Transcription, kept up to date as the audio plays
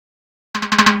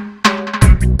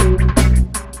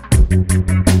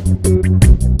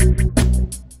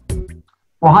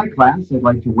Well, hi class. I'd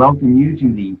like to welcome you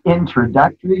to the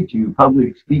Introductory to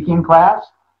Public Speaking class.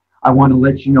 I want to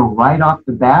let you know right off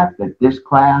the bat that this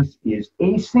class is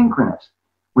asynchronous,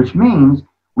 which means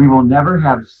we will never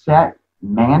have set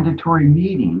mandatory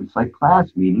meetings like class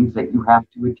meetings that you have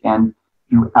to attend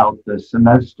throughout the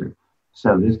semester.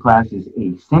 So this class is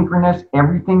asynchronous.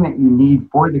 Everything that you need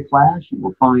for the class you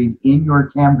will find in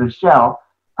your Canvas shell.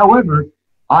 However,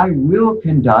 I will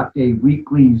conduct a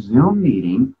weekly Zoom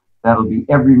meeting that'll be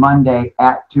every Monday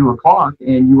at 2 o'clock,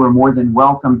 and you are more than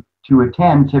welcome to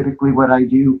attend. Typically what I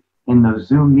do in those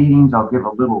Zoom meetings, I'll give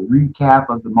a little recap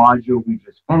of the module we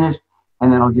just finished,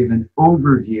 and then I'll give an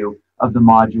overview of the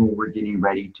module we're getting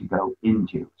ready to go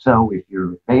into. So if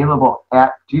you're available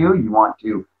at 2, you want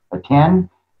to attend,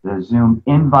 the Zoom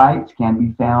invites can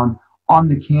be found on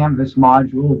the Canvas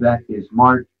module that is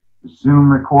marked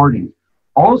Zoom recordings.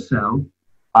 Also,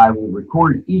 I will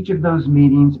record each of those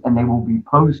meetings and they will be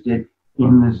posted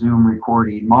in the Zoom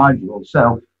recording module.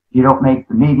 So if you don't make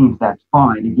the meetings, that's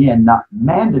fine. Again, not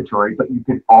mandatory, but you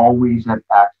can always have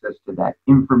access to that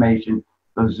information.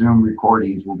 Those Zoom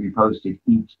recordings will be posted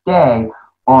each day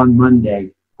on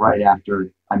Monday, right after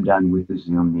I'm done with the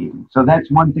Zoom meeting. So that's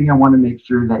one thing I want to make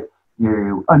sure that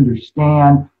you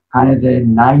understand. Kind of the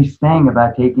nice thing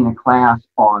about taking a class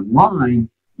online,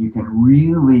 you can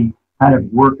really kind of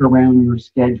work around your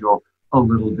schedule a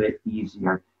little bit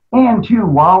easier. And too,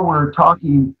 while we're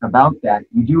talking about that,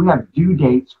 you do have due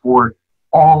dates for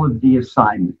all of the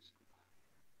assignments.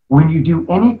 When you do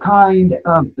any kind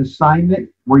of assignment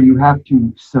where you have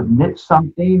to submit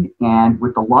something, and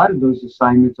with a lot of those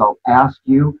assignments, I'll ask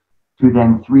you to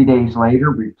then 3 days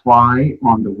later reply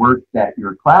on the work that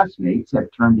your classmates have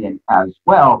turned in as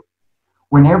well.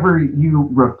 Whenever you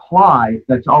reply,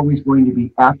 that's always going to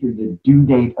be after the due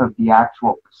date of the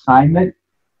actual assignment.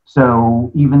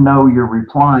 So even though you're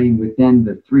replying within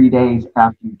the 3 days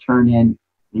after you turn in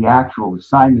the actual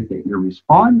assignment that you're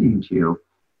responding to,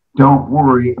 don't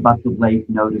worry about the late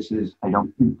notices. They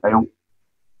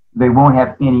won't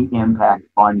have any impact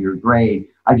on your grade.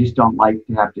 I just don't like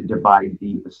to have to divide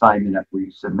the assignment up where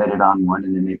you submit it on one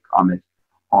and then make comments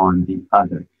on the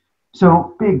other.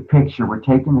 So big picture, we're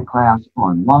taking the class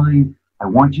online. I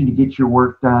want you to get your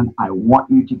work done. I want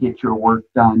you to get your work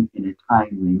done in a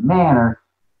timely manner.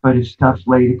 But if stuff's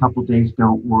late a couple days,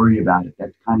 don't worry about it.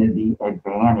 That's kind of the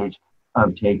advantage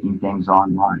of taking things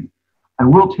online. I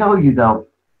will tell you though,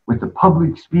 with the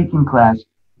public speaking class,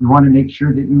 you want to make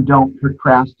sure that you don't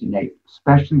procrastinate,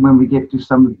 especially when we get to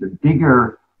some of the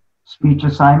bigger speech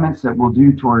assignments that we'll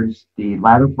do towards the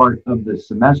latter part of the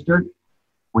semester.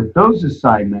 With those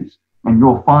assignments, and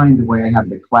you'll find the way I have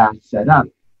the class set up,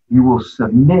 you will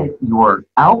submit your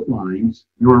outlines,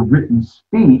 your written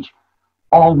speech,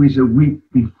 always a week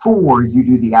before you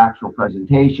do the actual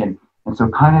presentation. And so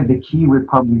kind of the key with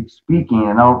public speaking,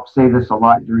 and I'll say this a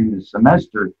lot during the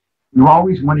semester, you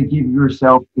always want to give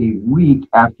yourself a week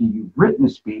after you've written a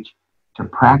speech to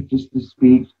practice the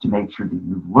speech, to make sure that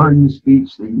you've learned the speech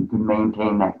so that you can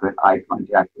maintain that good eye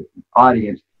contact with the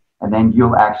audience. And then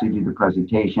you'll actually do the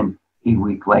presentation a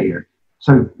week later.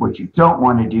 So what you don't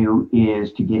want to do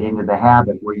is to get into the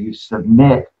habit where you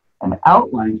submit an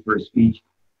outline for a speech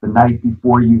the night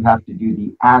before you have to do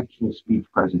the actual speech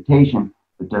presentation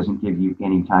that doesn't give you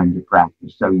any time to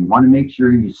practice. So you want to make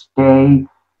sure you stay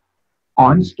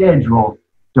on schedule.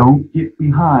 Don't get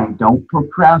behind. Don't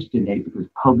procrastinate, because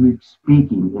public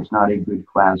speaking is not a good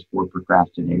class for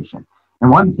procrastination. And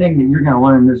one thing that you're going to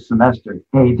learn this semester,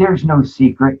 hey, there's no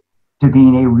secret to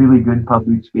being a really good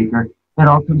public speaker. It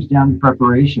all comes down to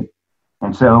preparation.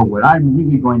 And so what I'm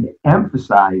really going to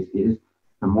emphasize is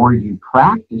the more you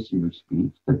practice your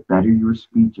speech, the better your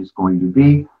speech is going to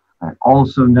be. I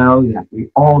also know that we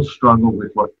all struggle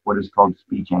with what is called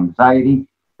speech anxiety,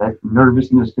 that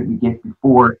nervousness that we get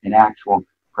before an actual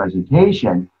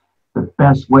presentation. The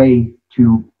best way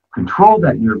to control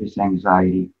that nervous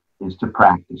anxiety is to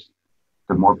practice.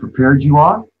 The more prepared you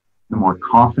are, the more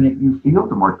confident you feel.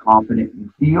 The more confident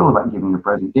you feel about giving a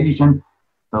presentation,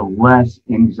 the less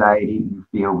anxiety you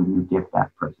feel when you give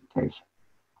that presentation.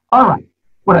 All right,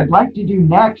 what I'd like to do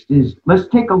next is let's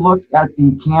take a look at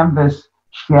the Canvas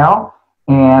shell,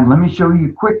 and let me show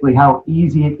you quickly how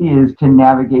easy it is to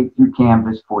navigate through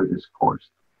Canvas for this course.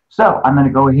 So I'm going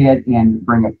to go ahead and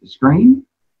bring up the screen.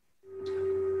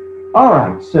 All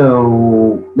right,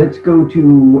 so let's go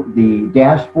to the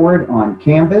dashboard on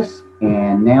Canvas,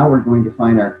 and now we're going to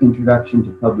find our Introduction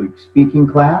to Public Speaking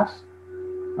class.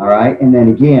 All right, and then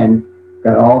again,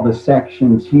 got all the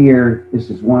sections here. This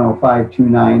is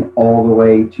 105.29 all the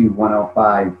way to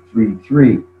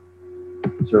 105.33.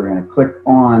 So we're going to click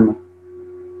on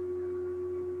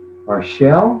our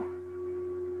shell,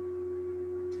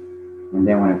 And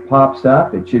then when it pops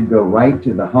up, it should go right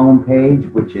to the home page,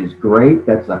 which is great.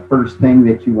 That's the first thing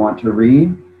that you want to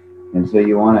read. And so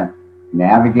you want to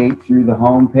navigate through the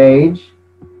home page.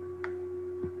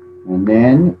 And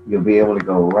then you'll be able to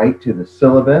go right to the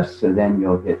syllabus. So then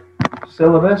you'll hit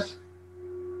syllabus.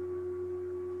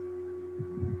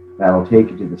 That'll take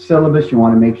you to the syllabus. You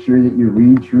want to make sure that you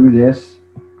read through this.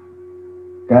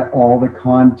 Got all the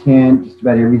content, just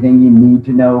about everything you need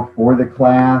to know for the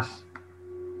class.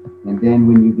 And then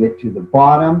when you get to the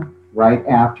bottom, right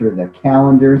after the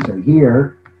calendar, so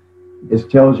here, this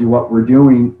tells you what we're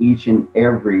doing each and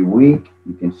every week.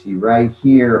 You can see right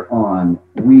here on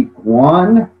week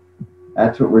 1,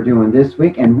 that's what we're doing this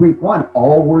week. And week 1,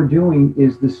 all we're doing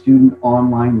is the student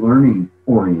online learning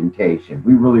orientation.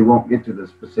 We really won't get to the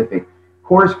specific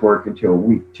coursework until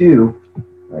week 2.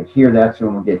 Right here, that's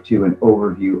when we'll get to an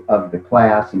overview of the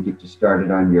class and get you started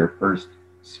on your first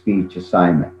speech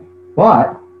assignment.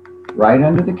 But right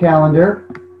under the calendar,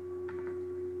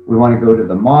 we want to go to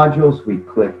the modules. We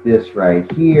click this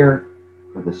right here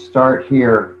for the Start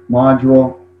Here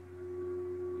module.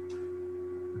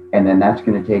 And then that's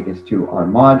going to take us to our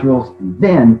modules. And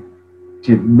then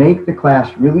to make the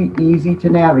class really easy to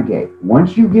navigate,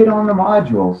 once you get on the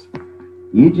modules,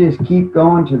 you just keep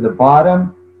going to the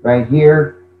bottom right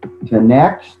here to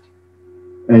next.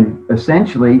 And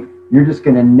essentially, you're just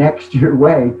going to next your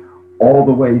way all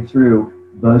the way through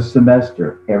the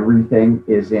semester. Everything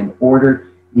is in order.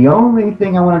 The only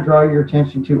thing I want to draw your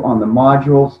attention to on the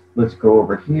modules, let's go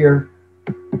over here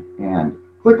and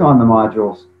click on the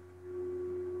modules.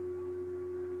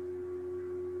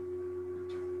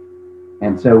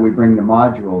 And so we bring the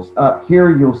modules up.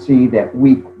 Here you'll see that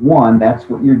week 1, that's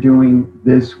what you're doing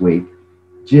this week.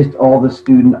 Just all the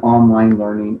student online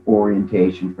learning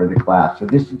orientation for the class. So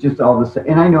this is just all this.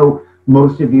 And I know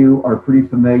most of you are pretty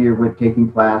familiar with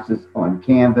taking classes on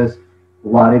Canvas. A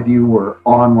lot of you were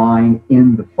online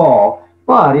in the fall.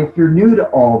 But if you're new to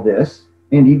all this,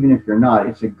 and even if you're not,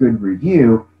 it's a good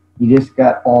review. You just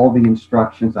got all the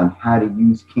instructions on how to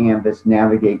use Canvas,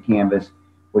 navigate Canvas.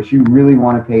 What you really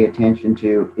want to pay attention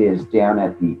to is down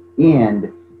at the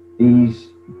end, these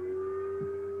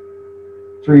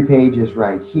 3 pages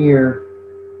right here.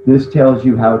 This tells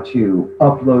you how to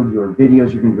upload your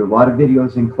videos. You're going to do a lot of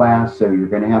videos in class, so you're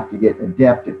going to have to get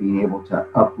adept at being able to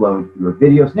upload your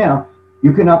videos. Now,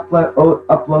 you can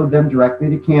upload them directly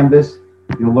to Canvas.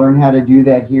 You'll learn how to do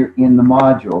that here in the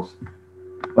modules.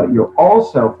 But you'll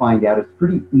also find out it's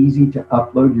pretty easy to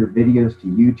upload your videos to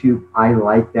YouTube. I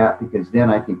like that because then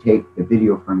I can take the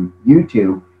video from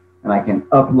YouTube and I can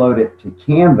upload it to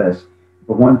Canvas.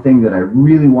 But one thing that I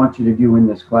really want you to do in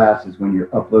this class is when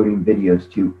you're uploading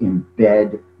videos to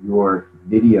embed your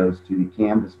videos to the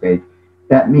Canvas page.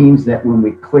 That means that when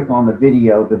we click on the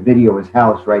video is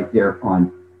housed right there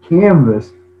on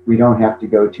Canvas. We don't have to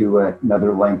go to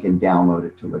another link and download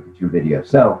it to look at your video.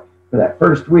 So for that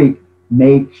first week,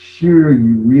 make sure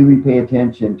you really pay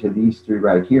attention to these 3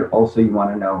 right here. Also, you want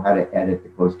to know how to edit the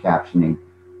closed captioning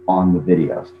on the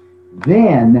videos.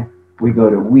 Then we go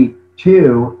to week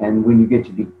 2, and when you get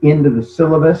to the end of the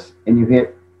syllabus and you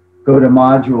hit go to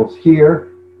modules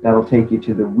here, that'll take you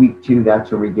to the week 2.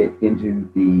 That's where we get into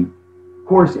the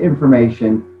course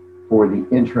information for the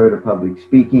Intro to Public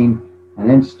Speaking. And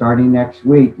then starting next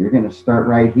week, you're going to start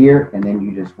right here, and then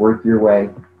you just work your way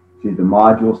through the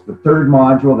modules. The 3rd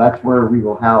module, that's where we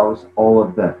will house all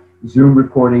of the Zoom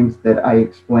recordings that I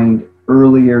explained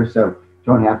earlier. So you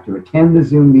don't have to attend the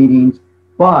Zoom meetings,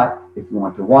 but if you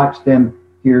want to watch them,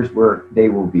 here's where they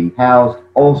will be housed.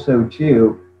 Also,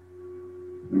 too,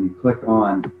 when you click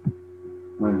on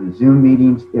one of the Zoom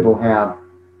meetings, it'll have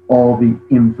all the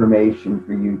information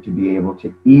for you to be able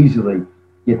to easily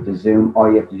get the Zoom.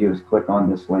 All you have to do is click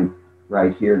on this link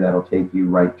right here. That'll take you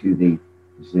right to the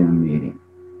Zoom meeting.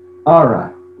 All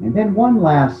right, and then one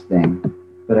last thing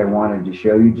that I wanted to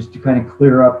show you, just to kind of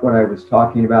clear up what I was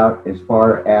talking about as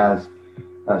far as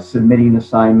submitting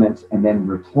assignments and then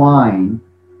replying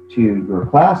to your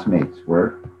classmates'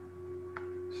 work.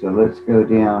 So let's go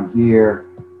down here,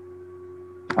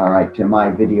 all right, to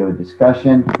my video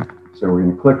discussion. So we're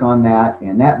going to click on that,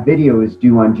 and that video is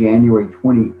due on January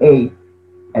 28th,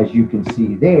 as you can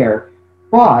see there.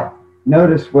 But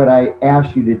notice what I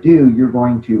asked you to do. You're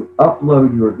going to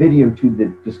upload your video to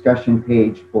the discussion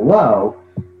page below,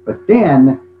 but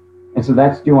then, and so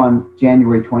that's due on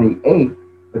January 28th,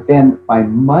 but then by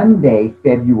Monday,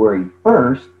 February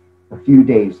 1st, a few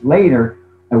days later,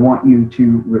 I want you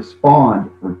to respond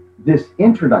for this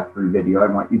introductory video. I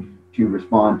want you to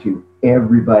respond to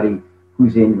everybody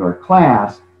who's in your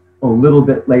class. A little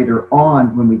bit later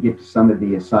on, when we get to some of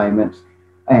the assignments,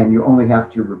 and you only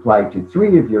have to reply to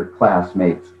 3 of your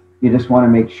classmates. You just want to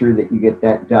make sure that you get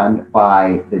that done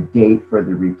by the date for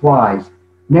the replies.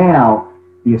 Now,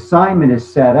 the assignment is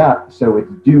set up so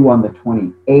it's due on the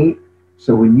 28th.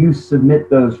 So when you submit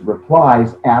those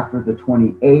replies after the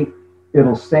 28th,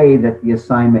 it'll say that the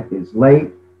assignment is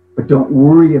late, but don't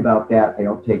worry about that. I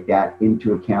don't take that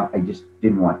into account. I just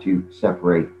didn't want to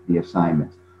separate the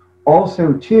assignments.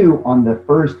 Also, too, on the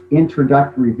first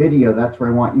introductory video, that's where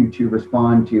I want you to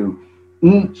respond to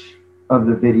each of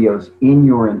the videos in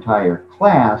your entire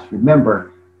class.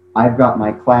 Remember, I've got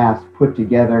my class put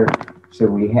together so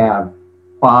we have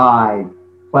 5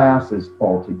 classes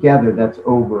altogether. That's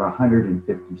over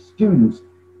 150 students.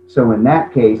 So in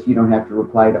that case, you don't have to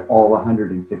reply to all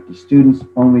 150 students,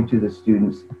 only to the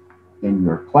students in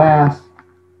your class.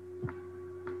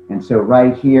 And so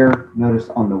right here, notice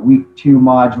on the week 2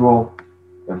 module,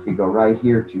 if we go right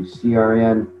here to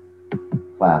CRN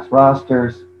class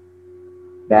rosters,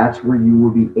 that's where you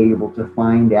will be able to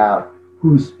find out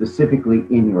who's specifically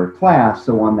in your class.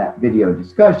 So on that video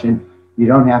discussion, you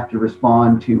don't have to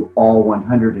respond to all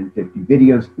 150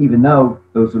 videos, even though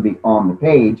those will be on the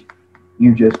page.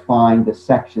 You just find the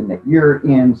section that you're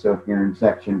in. So if you're in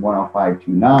section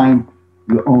 10529,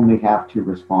 you only have to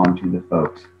respond to the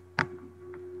folks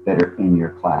that are in your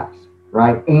class,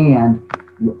 right? And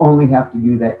you only have to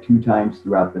do that 2 times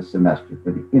throughout the semester.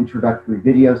 For the introductory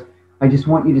videos, I just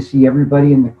want you to see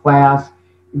everybody in the class.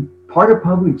 Part of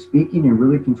public speaking and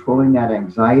really controlling that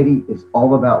anxiety is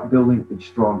all about building a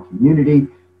strong community.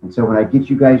 And so when I get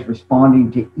you guys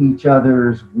responding to each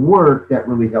other's work, that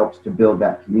really helps to build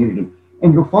that community.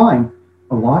 And you'll find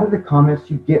a lot of the comments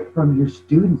you get from your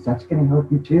students, that's going to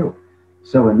help you too.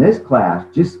 So in this class,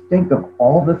 just think of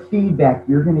all the feedback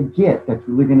you're going to get that's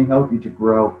really going to help you to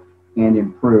grow and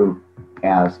improve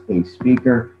as a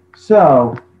speaker.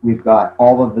 So we've got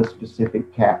all of the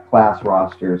specific class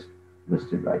rosters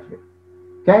listed right here.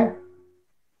 Okay?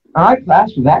 All right,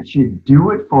 class, well, that should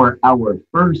do it for our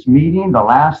first meeting. The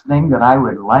last thing that I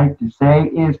would like to say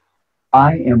is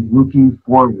I am looking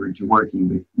forward to working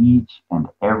with each and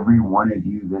every one of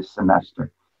you this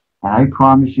semester. And I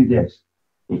promise you this,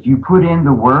 if you put in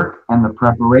the work and the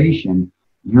preparation,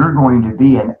 you're going to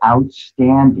be an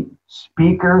outstanding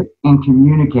speaker and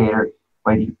communicator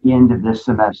by the end of this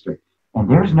semester. And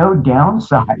there's no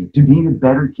downside to being a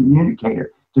better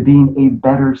communicator, to being a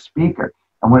better speaker.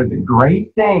 And one of the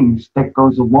great things that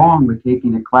goes along with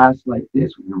taking a class like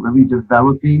this, when you're really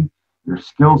developing your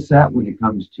skill set when it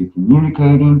comes to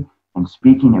communicating and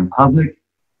speaking in public,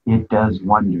 it does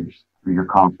wonders for your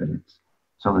confidence.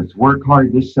 So let's work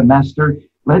hard this semester.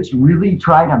 Let's really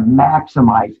try to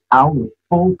maximize our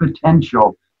full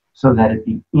potential so that at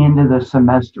the end of the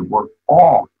semester, we're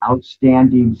all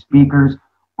outstanding speakers.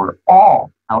 We're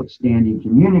all outstanding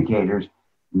communicators.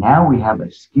 Now we have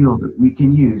a skill that we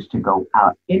can use to go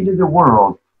out into the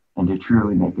world and to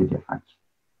truly make a difference.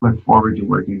 Look forward to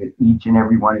working with each and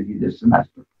every one of you this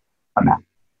semester. I'm out.